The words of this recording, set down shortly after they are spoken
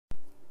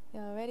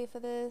Y'all ready for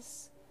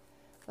this?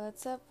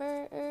 What's up,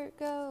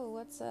 Virgo?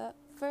 What's up,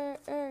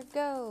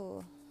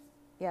 Virgo?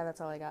 Yeah, that's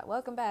all I got.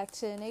 Welcome back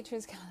to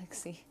Nature's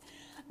Galaxy.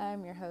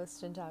 I'm your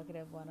host and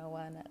talkative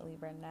 101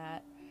 Libra Nat.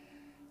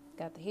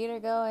 Got the heater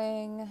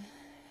going.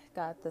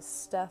 Got the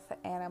stuffed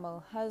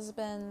animal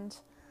husband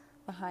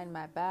behind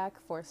my back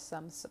for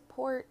some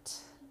support.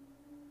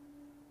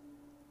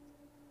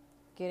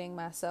 Getting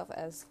myself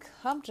as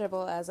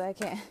comfortable as I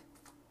can.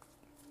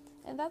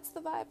 And that's the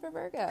vibe for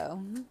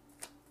Virgo.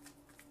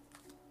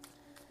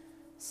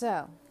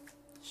 So,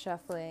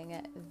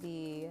 shuffling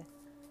the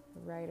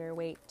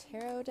Rider-Waite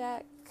Tarot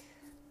deck.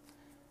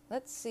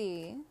 Let's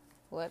see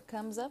what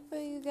comes up for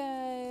you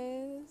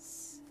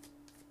guys.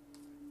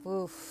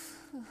 Oof.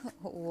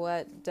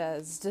 What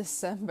does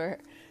December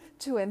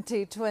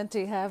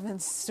 2020 have in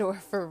store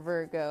for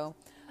Virgo?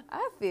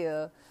 I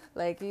feel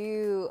like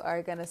you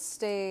are going to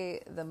stay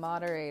the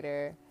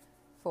moderator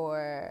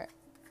for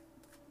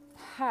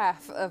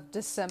half of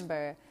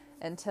December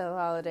until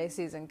holiday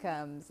season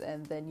comes,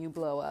 and then you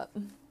blow up.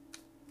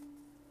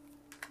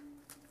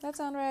 That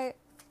sound right?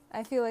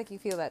 I feel like you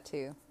feel that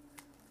too.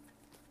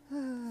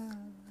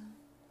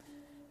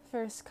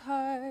 First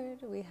card,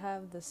 we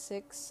have the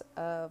Six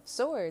of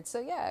Swords. So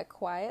yeah,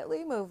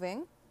 quietly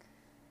moving,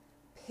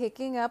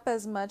 picking up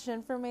as much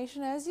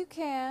information as you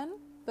can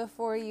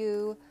before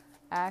you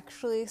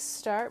actually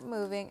start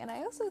moving. And I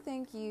also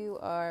think you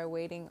are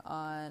waiting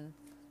on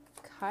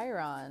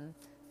Chiron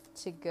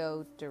to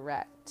go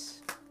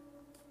direct.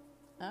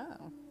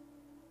 Oh,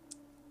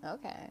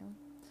 okay.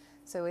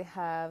 So we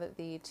have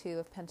the Two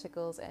of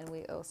Pentacles, and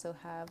we also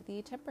have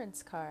the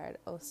Temperance card,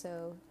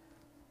 also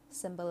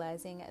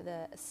symbolizing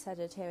the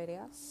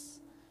Sagittarius.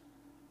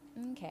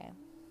 Okay.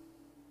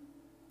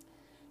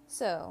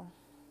 So,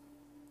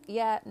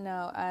 yeah,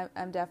 no,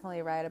 I'm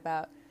definitely right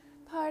about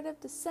part of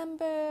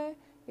December.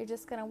 You're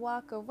just going to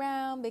walk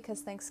around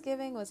because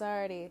Thanksgiving was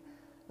already,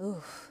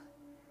 oof.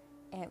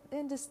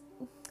 And just,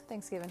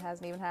 Thanksgiving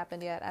hasn't even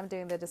happened yet. I'm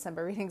doing the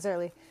December readings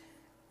early.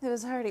 It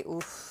was already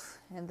oof.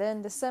 And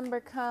then December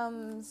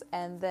comes,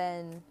 and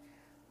then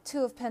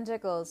Two of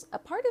Pentacles. A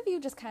part of you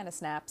just kind of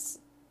snaps,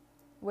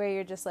 where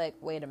you're just like,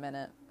 wait a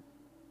minute.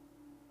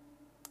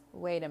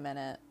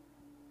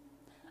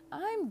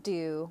 I'm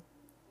due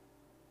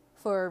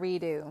for a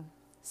redo.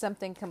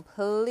 Something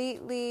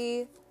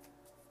completely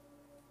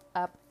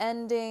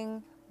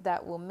upending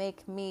that will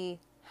make me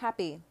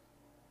happy.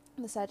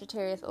 The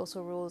Sagittarius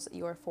also rules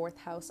your fourth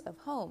house of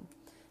home.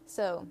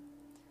 So,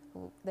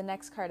 the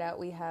next card out,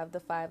 we have the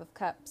Five of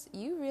Cups.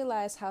 You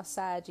realize how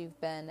sad you've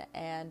been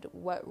and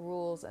what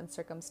rules and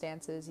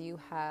circumstances you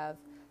have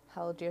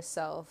held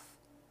yourself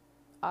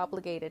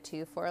obligated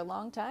to for a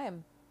long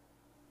time.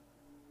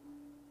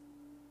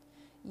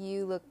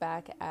 You look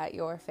back at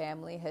your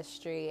family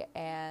history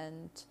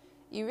and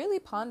you really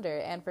ponder.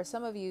 And for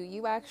some of you,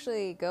 you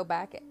actually go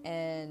back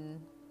in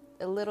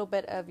a little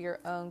bit of your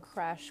own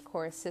crash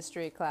course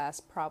history class,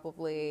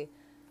 probably.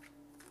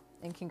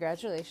 And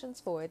congratulations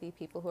for the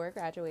people who are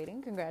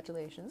graduating.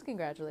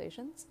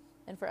 Congratulations.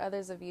 And for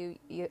others of you,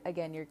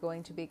 again, you're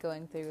going to be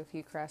going through a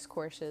few crash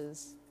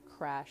courses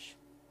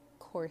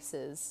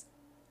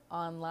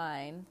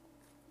online.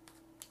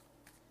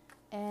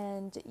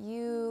 And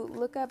you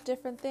look up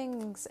different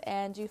things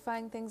and you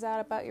find things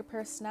out about your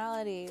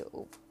personality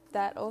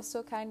that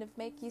also kind of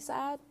make you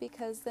sad,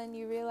 because then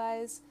you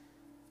realize,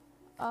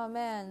 oh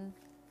man,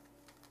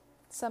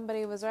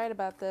 somebody was right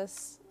about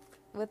this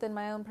within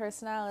my own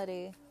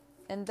personality.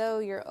 And though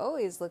you're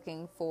always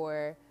looking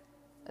for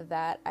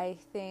that, I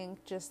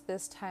think just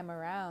this time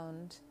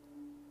around,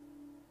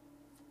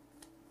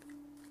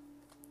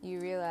 you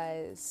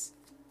realize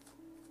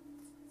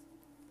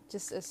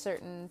just a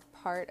certain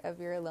part of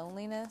your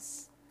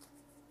loneliness.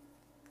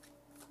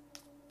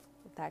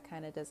 That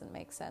kind of doesn't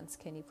make sense.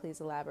 Can you please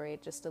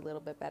elaborate just a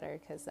little bit better?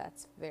 Because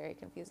that's very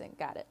confusing.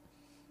 Got it.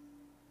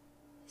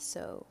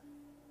 So,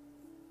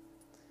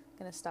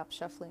 I'm going to stop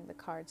shuffling the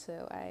cards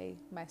so I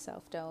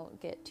myself don't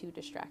get too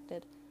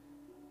distracted.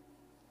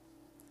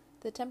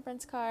 The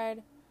Temperance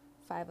card,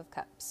 Five of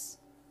Cups.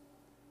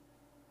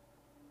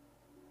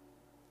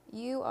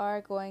 You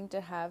are going to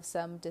have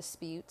some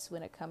disputes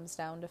when it comes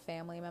down to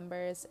family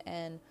members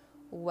and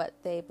what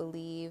they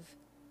believe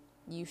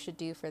you should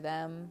do for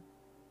them,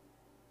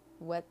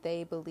 what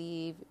they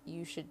believe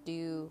you should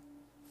do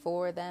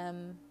for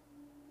them.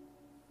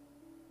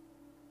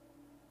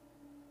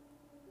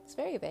 It's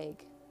very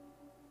vague.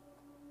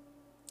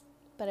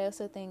 But I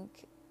also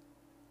think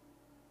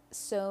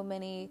so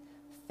many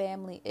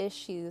family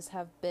issues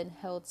have been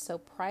held so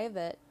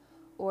private,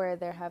 or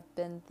there have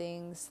been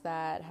things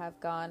that have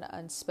gone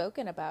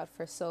unspoken about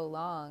for so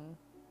long.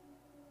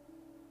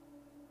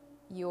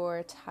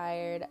 You're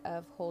tired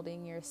of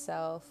holding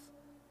yourself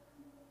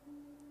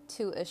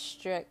to a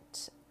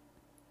strict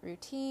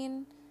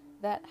routine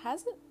that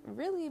hasn't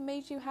really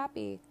made you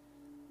happy.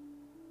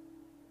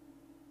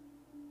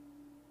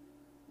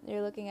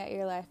 You're looking at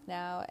your life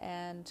now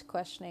and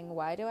questioning,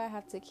 why do I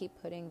have to keep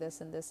putting this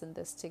and this and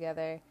this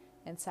together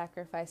and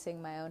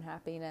sacrificing my own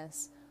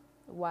happiness?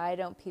 Why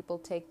don't people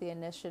take the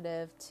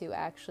initiative to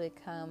actually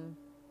come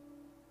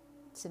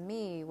to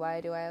me?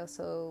 Why do I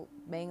also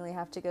mainly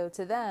have to go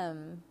to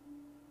them?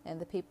 And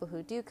the people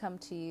who do come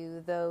to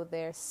you, though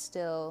they're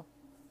still,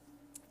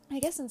 I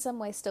guess in some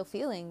way, still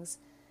feelings,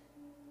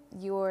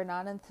 you're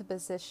not in the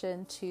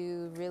position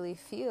to really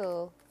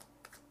feel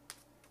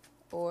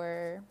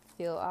or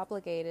feel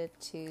obligated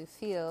to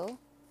feel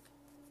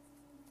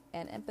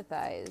and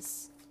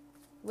empathize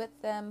with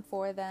them,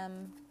 for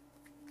them.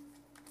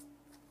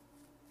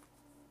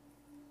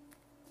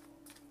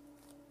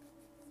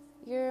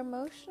 Your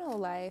emotional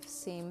life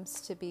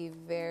seems to be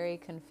very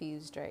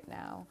confused right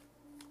now,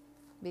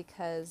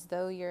 because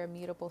though you're a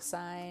mutable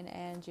sign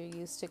and you're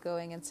used to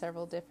going in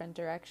several different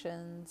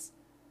directions,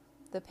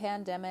 the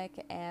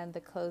pandemic and the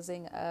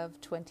closing of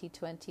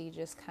 2020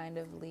 just kind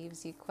of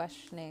leaves you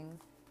questioning,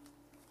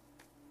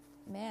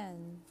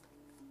 man,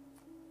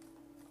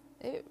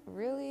 it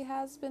really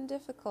has been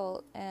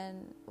difficult.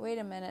 And wait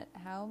a minute,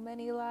 how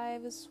many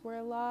lives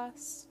were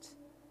lost?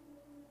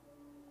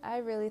 I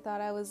really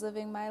thought I was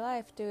living my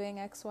life doing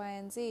X, Y,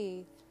 and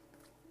Z,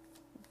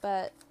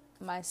 but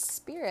my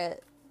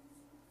spirit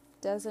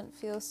doesn't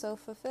feel so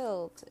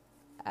fulfilled.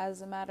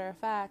 As a matter of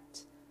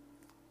fact,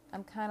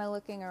 I'm kind of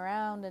looking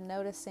around and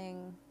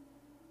noticing,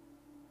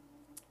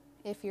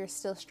 if you're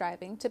still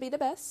striving to be the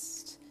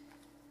best,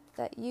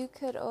 that you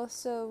could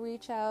also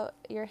reach out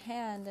your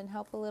hand and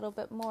help a little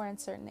bit more in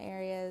certain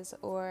areas,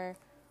 or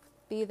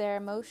be there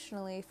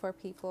emotionally for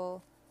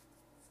people.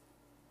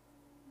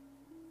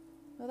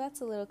 Well,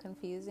 that's a little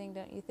confusing,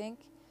 don't you think?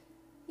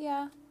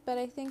 Yeah, but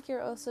I think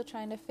you're also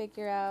trying to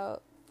figure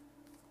out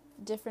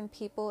different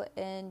people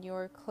in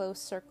your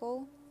close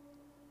circle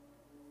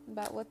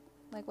about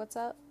what's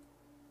up.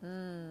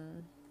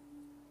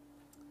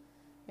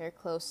 Your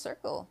close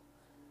circle.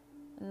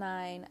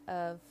 9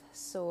 of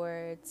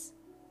Swords,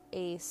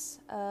 Ace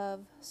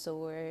of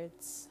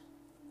Swords.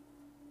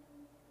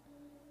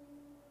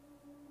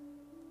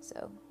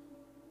 So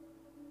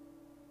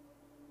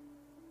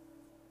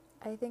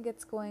I think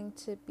it's going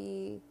to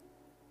be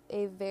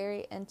a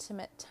very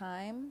intimate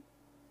time,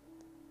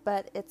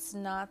 but it's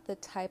not the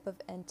type of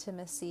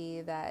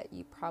intimacy that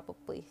you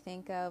probably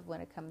think of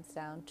when it comes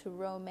down to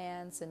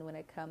romance and when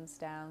it comes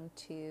down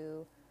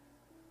to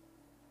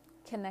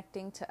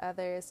connecting to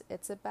others.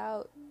 It's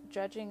about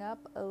dredging up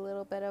a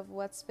little bit of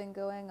what's been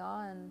going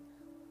on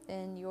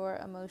in your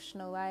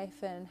emotional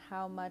life and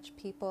how much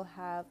people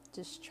have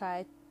just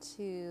tried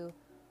to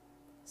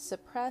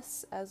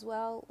suppress as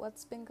well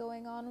what's been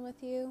going on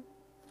with you.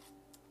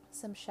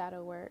 Some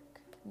shadow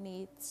work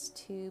needs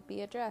to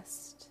be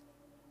addressed.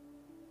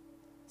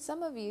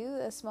 Some of you,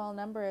 a small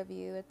number of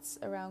you, it's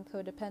around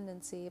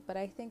codependency, but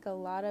I think a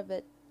lot of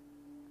it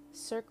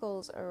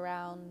circles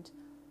around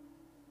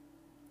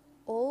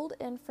old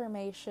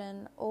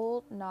information,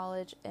 old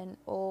knowledge, and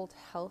old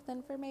health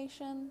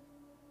information,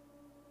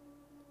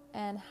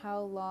 and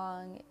how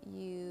long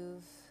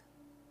you've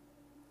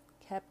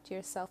kept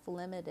yourself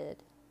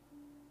limited.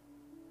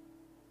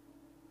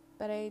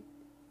 But I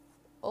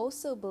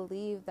also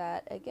believe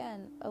that,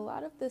 again, a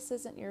lot of this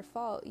isn't your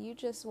fault. You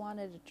just want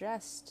it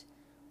addressed.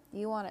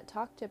 You want it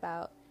talked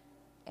about.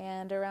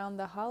 And around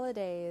the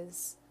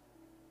holidays,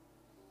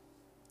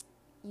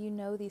 you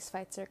know these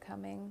fights are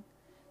coming.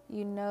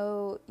 You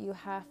know you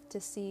have to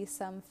see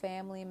some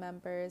family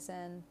members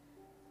and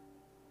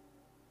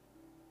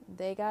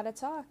they gotta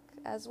talk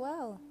as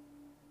well.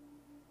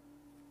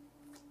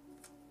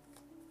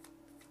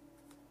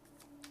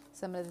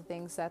 Some of the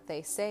things that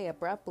they say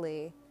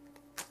abruptly.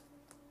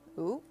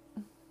 Ooh.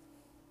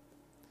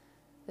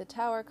 The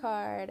Tower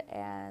card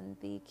and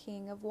the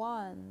King of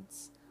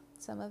Wands.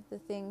 Some of the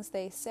things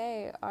they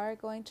say are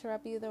going to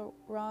rub you the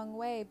wrong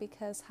way,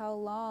 because how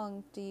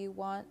long do you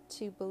want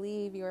to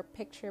believe your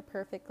picture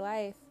perfect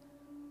life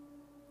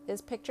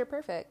is picture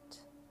perfect?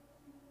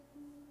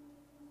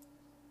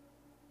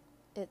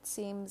 It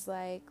seems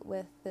like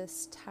with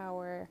this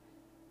Tower,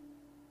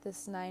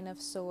 this 9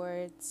 of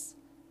Swords,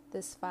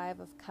 this 5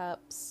 of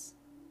Cups,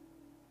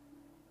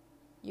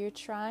 you're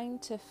trying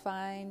to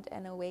find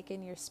and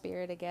awaken your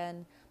spirit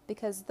again,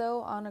 because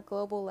though on a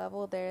global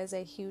level there is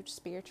a huge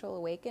spiritual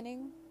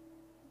awakening,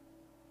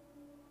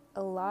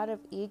 a lot of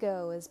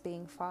ego is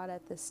being fought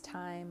at this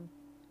time.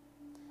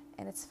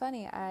 And it's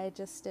funny, I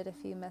just did a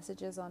few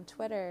messages on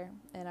Twitter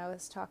and I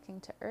was talking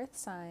to earth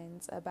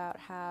signs about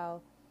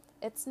how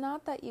it's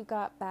not that you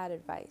got bad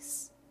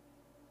advice,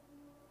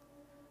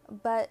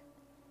 but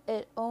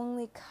it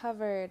only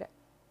covered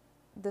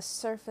the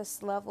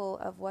surface level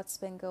of what's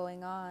been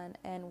going on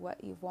and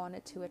what you've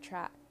wanted to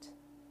attract.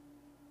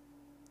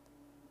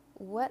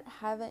 What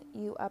haven't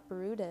you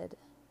uprooted?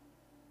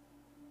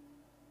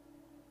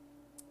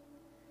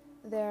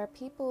 There are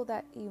people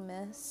that you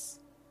miss.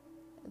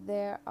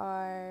 There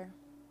are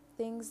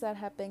things that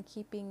have been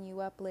keeping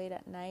you up late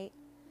at night.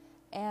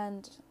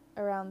 And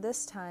around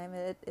this time,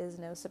 it is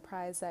no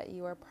surprise that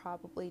you are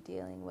probably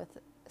dealing with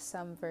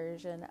some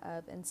version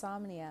of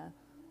insomnia.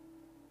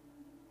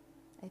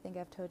 I think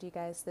I've told you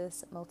guys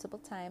this multiple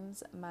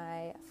times.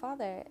 My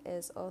father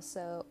is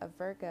also a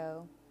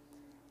Virgo,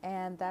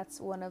 And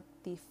that's one of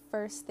the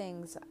first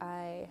things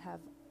I have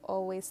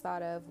always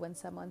thought of when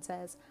someone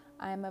says,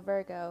 I'm a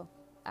Virgo,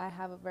 I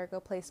have a Virgo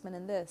placement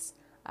in this,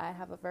 I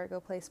have a Virgo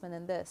placement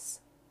in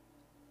this.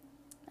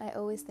 I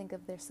always think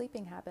of their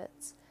sleeping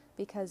habits,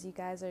 because you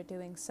guys are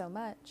doing so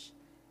much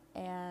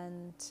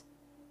and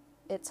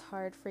it's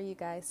hard for you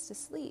guys to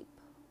sleep,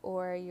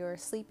 or your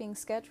sleeping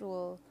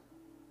schedule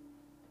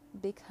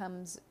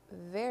becomes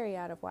very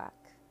out of whack,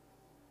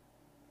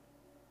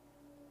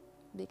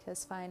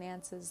 because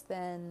finances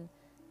then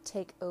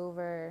take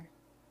over.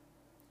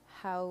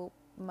 How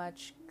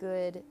much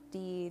good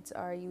deeds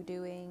are you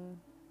doing?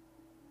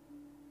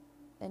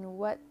 And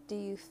what do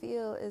you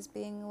feel is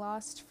being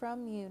lost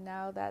from you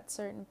now that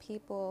certain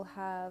people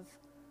have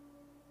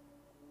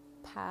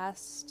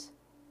passed?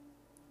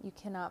 You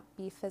cannot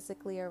be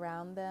physically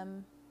around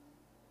them.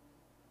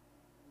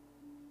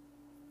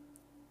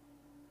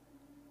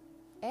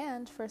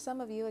 And for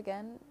some of you,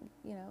 again,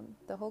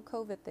 the whole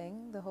COVID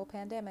thing, the whole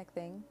pandemic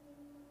thing,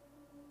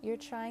 you're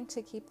trying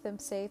to keep them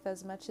safe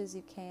as much as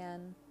you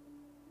can.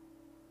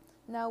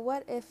 Now,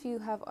 what if you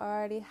have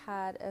already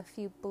had a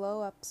few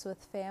blow-ups with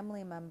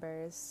family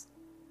members?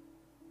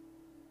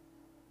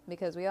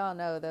 Because we all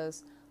know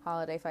those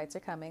holiday fights are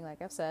coming,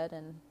 like I've said,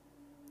 and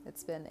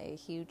it's been a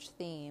huge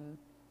theme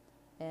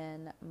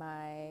in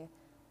my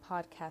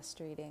podcast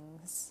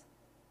readings.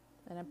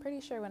 And I'm pretty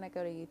sure when I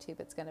go to YouTube,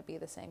 it's going to be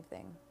the same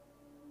thing.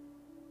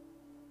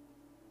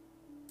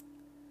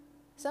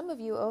 Some of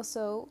you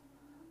also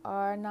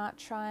are not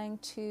trying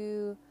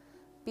to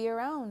be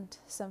around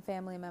some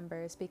family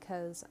members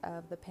because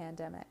of the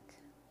pandemic.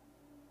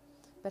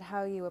 But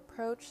how you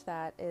approach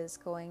that is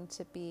going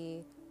to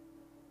be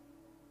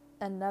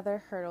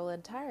another hurdle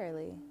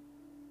entirely.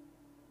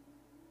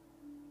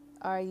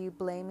 Are you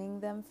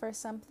blaming them for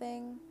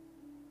something?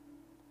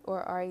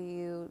 Or are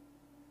you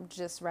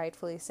just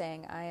rightfully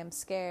saying, I am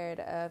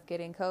scared of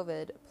getting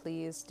COVID,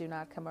 please do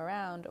not come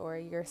around? Or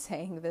you're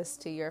saying this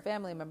to your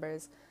family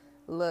members,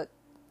 look,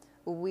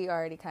 we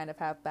already kind of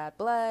have bad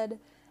blood,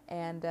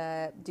 and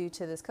due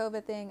to this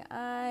COVID thing,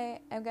 I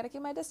am going to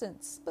keep my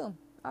distance. Boom.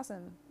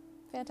 Awesome.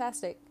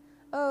 Fantastic.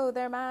 Oh,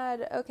 they're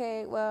mad.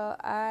 Okay, well,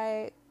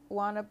 I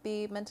want to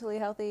be mentally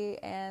healthy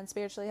and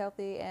spiritually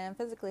healthy and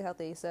physically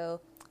healthy,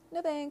 so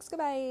no thanks.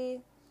 Goodbye.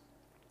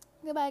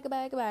 Goodbye,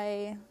 goodbye,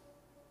 goodbye.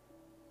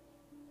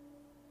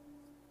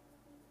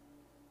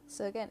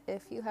 So again,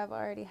 if you have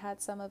already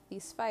had some of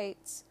these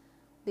fights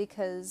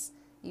because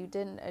you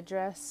didn't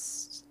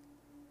address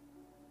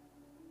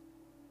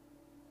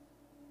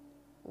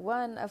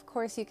one, of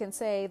course you can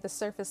say the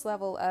surface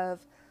level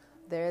of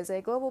there is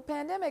a global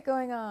pandemic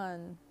going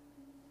on.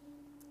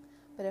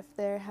 But if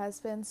there has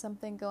been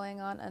something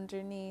going on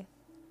underneath,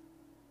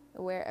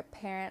 where a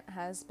parent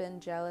has been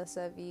jealous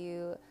of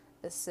you,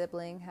 a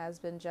sibling has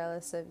been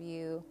jealous of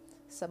you,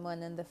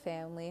 someone in the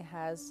family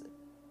has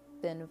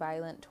been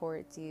violent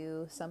towards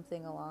you,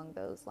 something along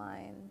those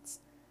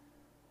lines,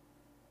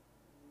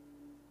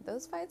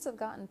 those fights have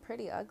gotten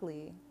pretty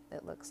ugly,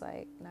 it looks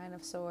like. 9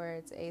 of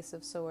Swords, Ace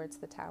of Swords,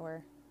 the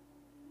Tower.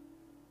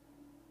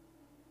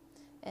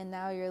 And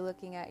now you're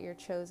looking at your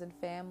chosen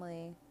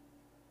family,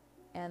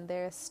 and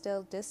there's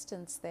still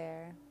distance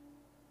there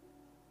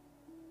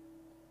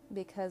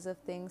because of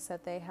things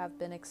that they have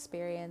been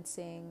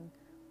experiencing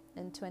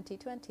in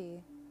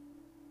 2020.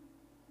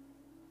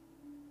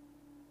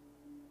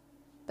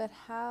 But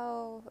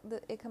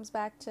it comes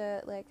back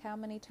to, like, how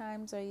many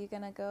times are you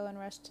going to go and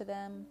rush to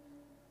them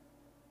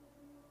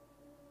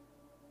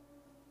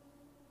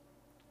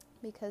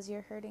because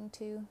you're hurting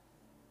too?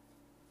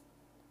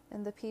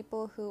 And the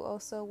people who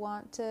also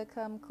want to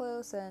come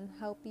close and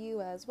help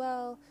you as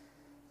well,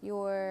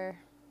 you're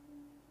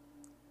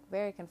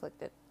very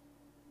conflicted.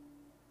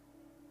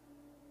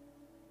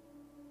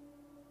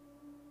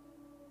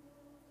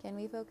 Can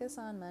we focus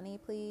on money,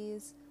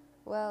 please?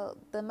 Well,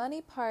 the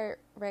money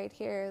part right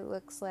here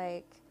looks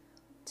like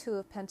 2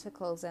 of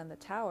Pentacles and the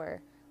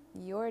Tower.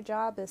 Your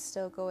job is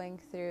still going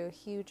through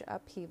huge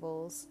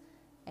upheavals,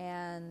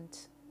 and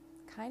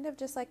kind of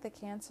just like the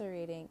Cancer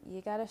reading,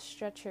 you gotta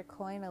stretch your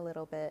coin a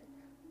little bit.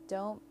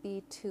 Don't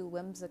be too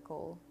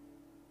whimsical.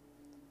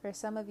 For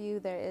some of you,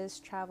 there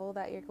is travel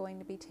that you're going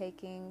to be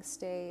taking.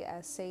 Stay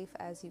as safe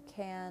as you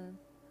can.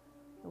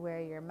 Wear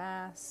your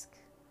mask.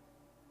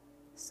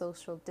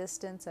 Social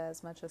distance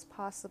as much as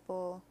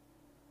possible.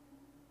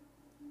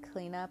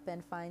 Clean up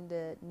and find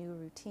a new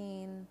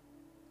routine,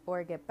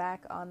 or get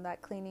back on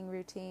that cleaning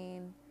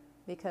routine,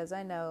 because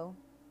I know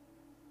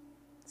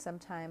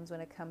sometimes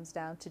when it comes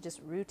down to just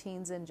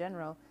routines in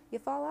general, you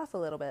fall off a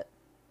little bit.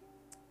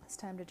 It's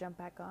time to jump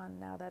back on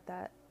now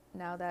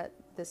that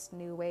this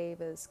new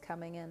wave is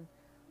coming in,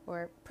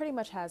 or pretty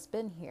much has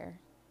been here.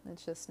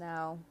 It's just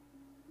now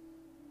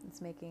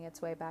it's making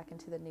its way back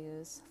into the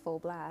news full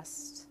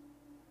blast.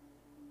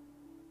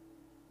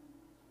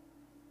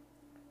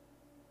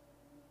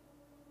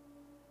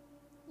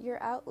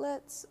 Your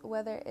outlets,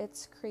 whether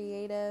it's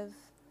creative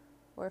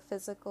or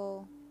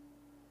physical,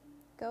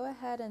 go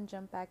ahead and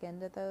jump back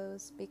into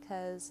those,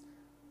 because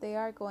they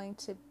are going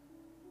to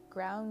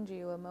ground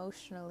you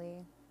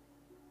emotionally.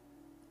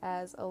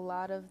 as a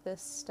lot of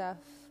this stuff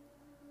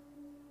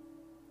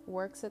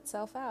works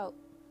itself out,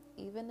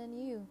 even in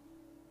you.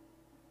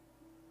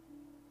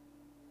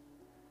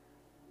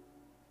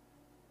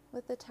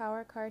 With the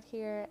Tower card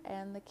here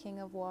and the King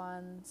of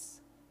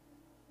Wands,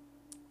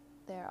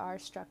 there are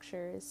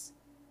structures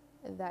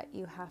that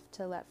you have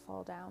to let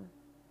fall down.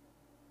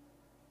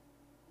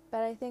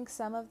 But I think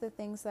some of the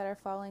things that are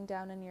falling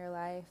down in your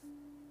life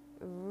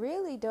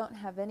really don't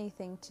have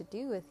anything to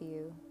do with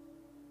you.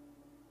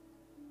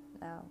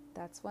 Now,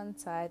 that's one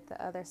side.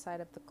 The other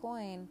side of the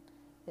coin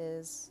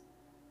is,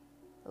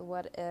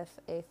 what if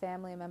a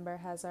family member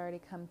has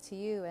already come to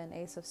you and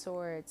Ace of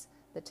Swords,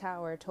 the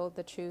Tower, told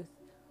the truth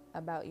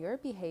about your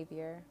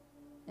behavior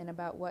and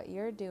about what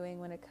you're doing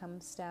when it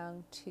comes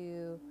down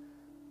to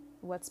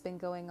what's been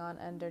going on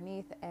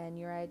underneath and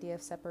your idea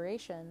of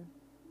separation.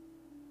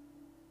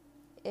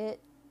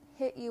 It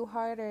hit you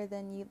harder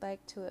than you'd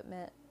like to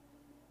admit.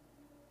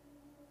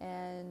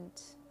 And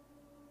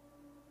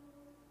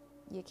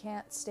you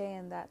can't stay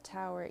in that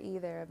tower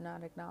either of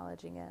not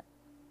acknowledging it,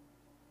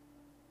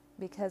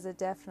 because it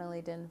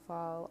definitely didn't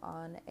fall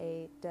on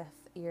a deaf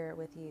ear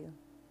with you.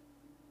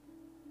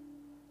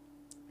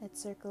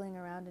 It's circling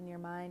around in your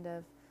mind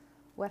of,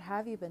 what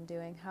have you been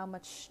doing? How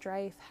much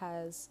strife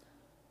has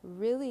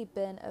really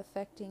been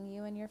affecting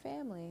you and your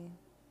family?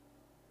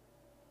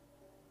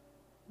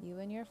 You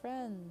and your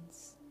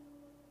friends,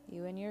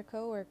 you and your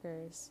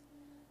coworkers.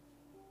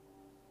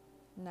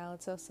 Now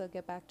let's also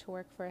get back to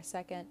work for a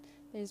second.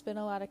 There's been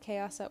a lot of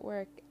chaos at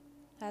work,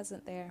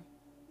 hasn't there?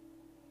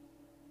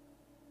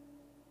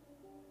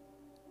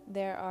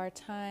 There are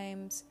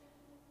times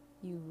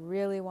you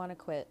really want to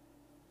quit.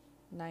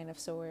 9 of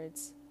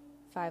Swords,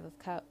 5 of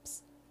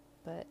Cups.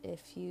 But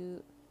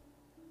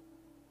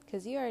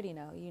because you already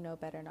know, you know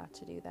better not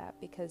to do that,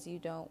 because you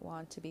don't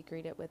want to be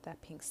greeted with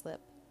that pink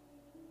slip.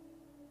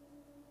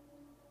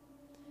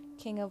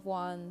 King of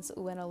Wands,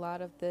 when a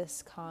lot of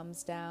this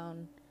calms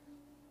down,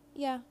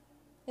 yeah,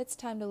 it's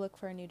time to look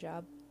for a new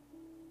job.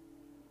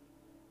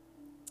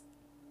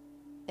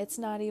 It's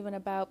not even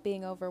about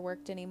being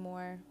overworked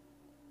anymore.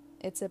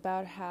 It's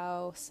about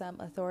how some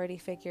authority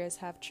figures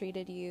have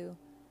treated you,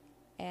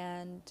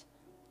 and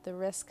the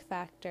risk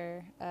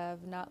factor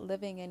of not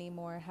living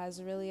anymore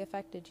has really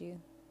affected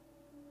you.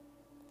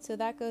 So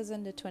that goes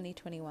into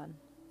 2021,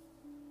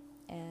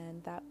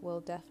 and that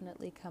will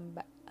definitely come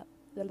back up.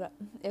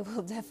 It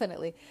will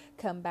definitely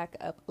come back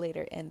up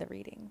later in the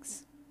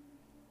readings.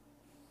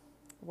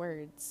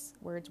 Words.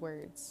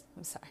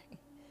 I'm sorry.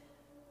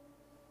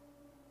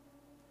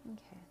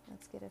 Okay,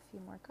 let's get a few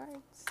more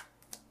cards.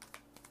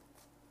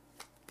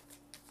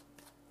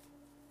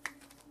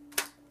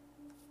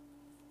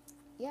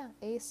 Yeah,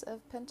 Ace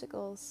of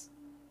Pentacles.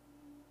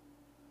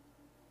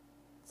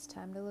 It's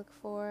time to look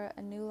for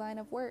a new line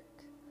of work.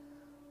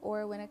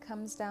 Or when it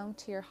comes down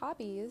to your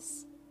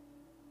hobbies,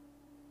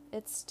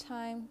 it's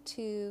time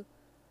to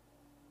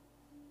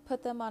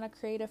put them on a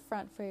creative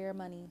front for your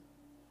money.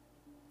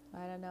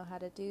 I don't know how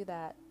to do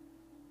that.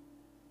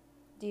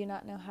 Do you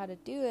not know how to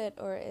do it,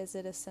 or is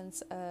it a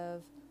sense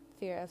of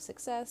fear of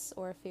success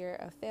or fear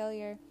of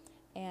failure?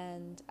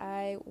 And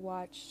I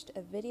watched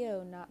a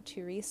video not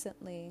too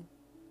recently,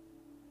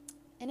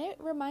 and it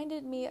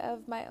reminded me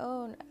of my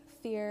own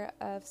fear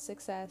of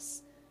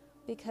success,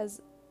 because,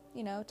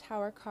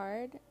 Tower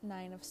card,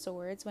 9 of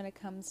Swords, when it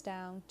comes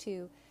down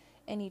to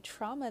any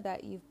trauma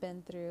that you've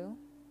been through,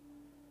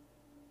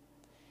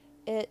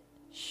 it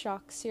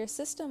shocks your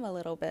system a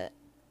little bit.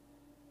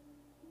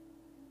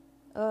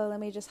 Oh, let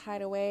me just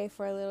hide away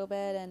for a little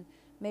bit and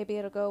maybe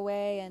it'll go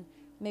away and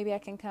maybe I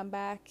can come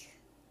back.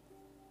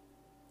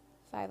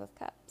 5 of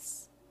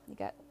Cups. You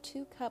got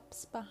 2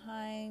 cups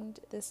behind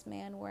this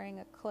man wearing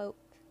a cloak.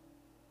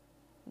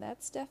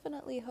 That's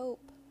definitely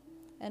hope.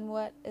 And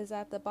what is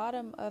at the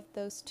bottom of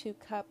those 2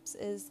 cups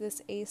is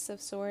this Ace of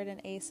Swords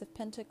and Ace of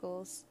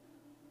Pentacles.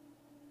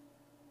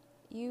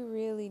 You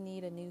really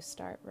need a new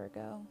start,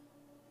 Virgo.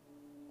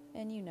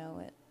 And you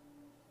know it.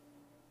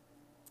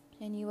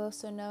 And you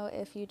also know,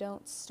 if you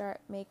don't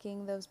start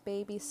making those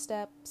baby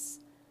steps,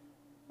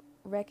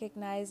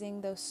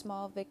 recognizing those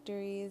small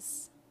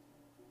victories,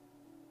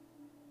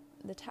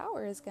 the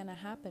Tower is going to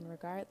happen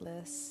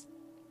regardless.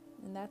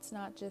 And that's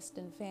not just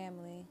in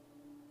family.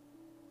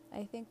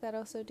 I think that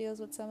also deals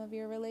with some of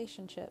your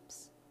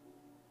relationships.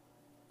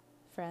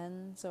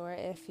 Friends, or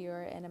if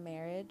you're in a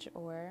marriage,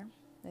 or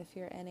if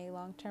you're in a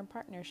long-term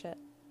partnership.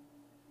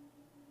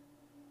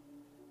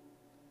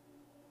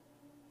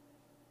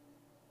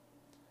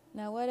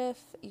 Now, what if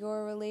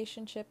your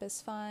relationship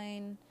is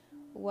fine?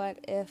 What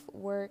if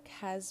work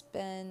has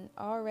been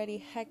already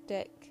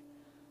hectic,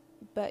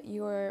 but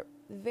you're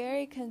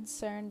very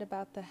concerned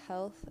about the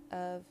health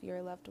of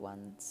your loved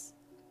ones,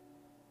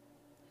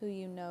 who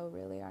you know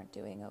really aren't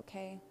doing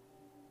okay?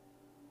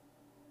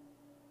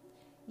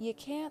 You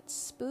can't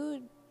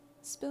spoon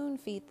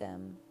feed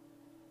them.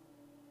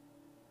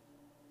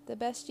 The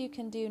best you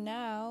can do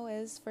now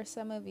is, for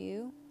some of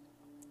you,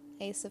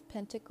 Ace of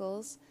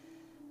Pentacles,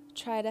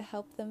 try to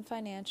help them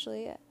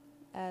financially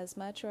as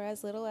much or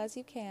as little as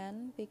you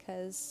can,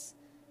 because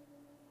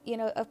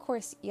of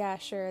course, yeah,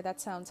 sure, that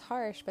sounds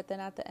harsh, but then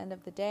at the end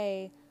of the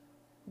day,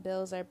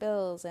 bills are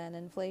bills and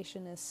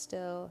inflation is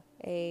still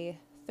a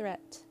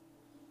threat.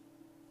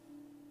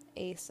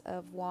 Ace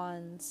of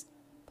Wands.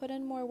 Put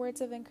in more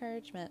words of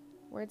encouragement,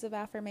 words of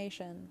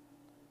affirmation.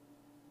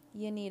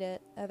 You need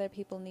it. Other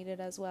people need it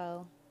as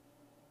well.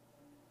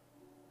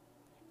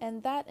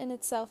 And that in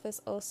itself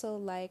is also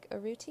like a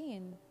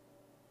routine.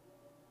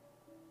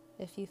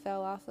 If you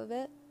fell off of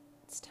it,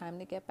 it's time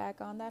to get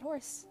back on that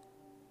horse.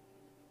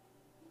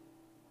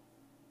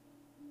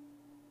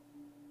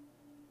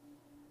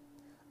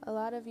 A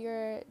lot of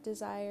your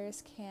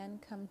desires can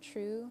come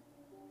true,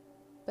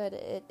 but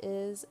it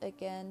is,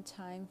 again,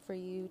 time for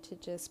you to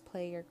just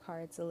play your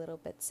cards a little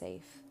bit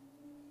safe.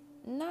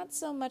 Not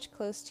so much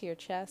close to your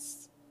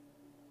chest.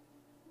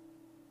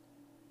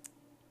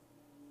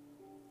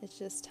 It's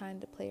just time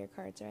to play your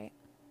cards right.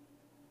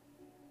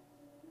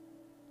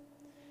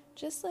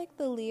 Just like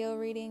the Leo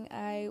reading,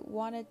 I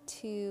wanted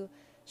to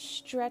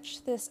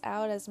stretch this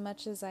out as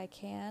much as I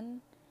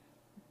can,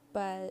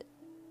 but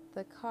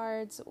the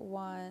cards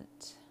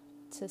want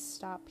to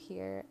stop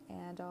here,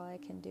 and all I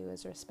can do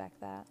is respect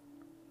that.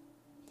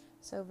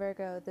 So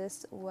Virgo,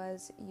 this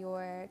was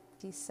your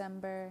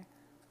December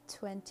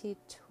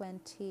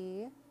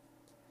 2020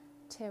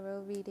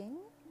 tarot reading.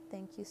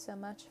 Thank you so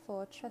much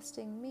for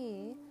trusting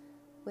me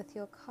with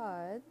your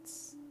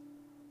cards.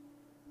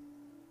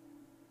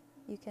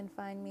 You can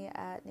find me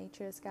at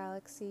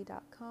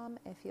naturesgalaxy.com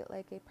if you'd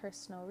like a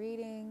personal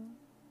reading.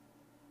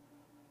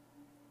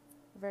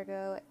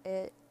 Virgo,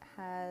 it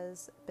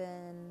has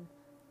been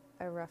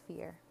a rough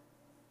year.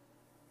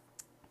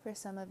 For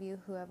some of you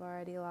who have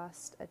already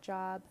lost a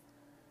job,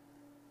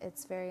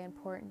 it's very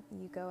important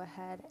you go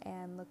ahead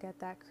and look at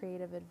that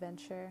creative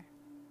adventure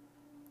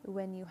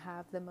when you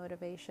have the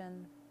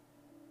motivation.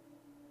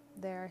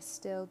 There are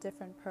still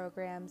different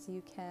programs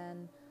you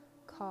can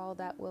call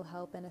that will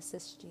help and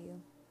assist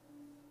you.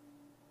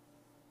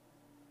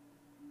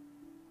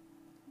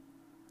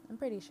 I'm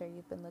pretty sure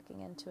you've been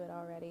looking into it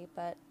already,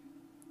 but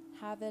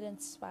have it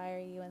inspire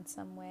you in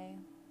some way.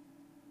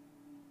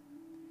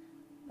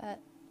 But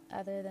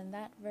other than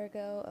that,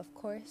 Virgo, of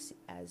course,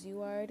 as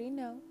you already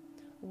know,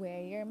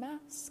 wear your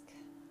mask,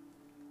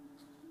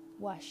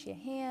 wash your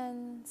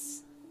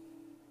hands,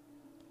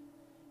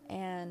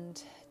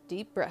 and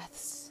deep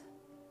breaths.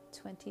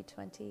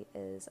 2020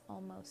 is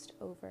almost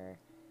over,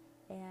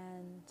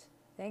 and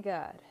thank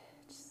God.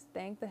 Just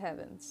thank the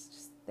heavens.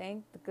 Just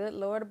thank the good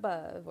Lord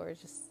above, or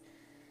just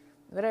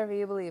whatever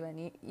you believe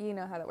in. You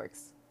know how that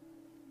works.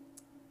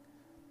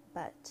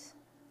 But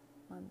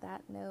on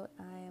that note,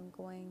 I am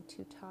going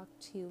to talk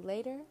to you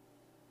later.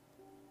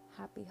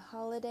 Happy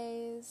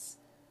holidays.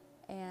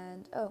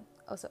 And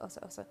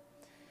also,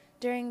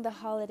 during the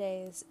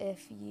holidays,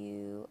 if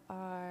you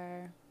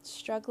are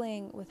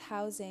struggling with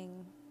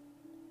housing,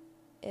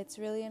 it's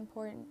really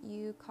important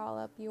you call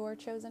up your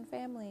chosen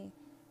family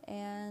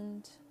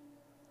and,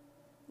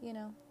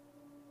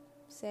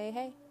 say,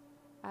 hey,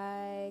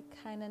 I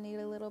kind of need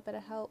a little bit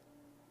of help.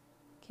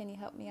 Can you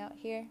help me out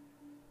here?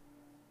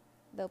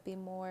 They'll be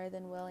more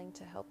than willing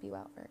to help you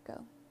out,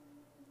 Virgo.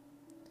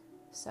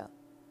 So,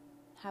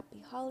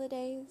 happy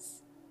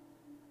holidays.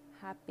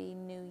 Happy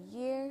New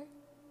Year.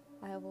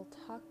 I will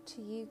talk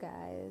to you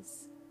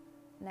guys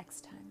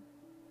next time.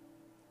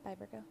 Bye,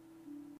 Virgo.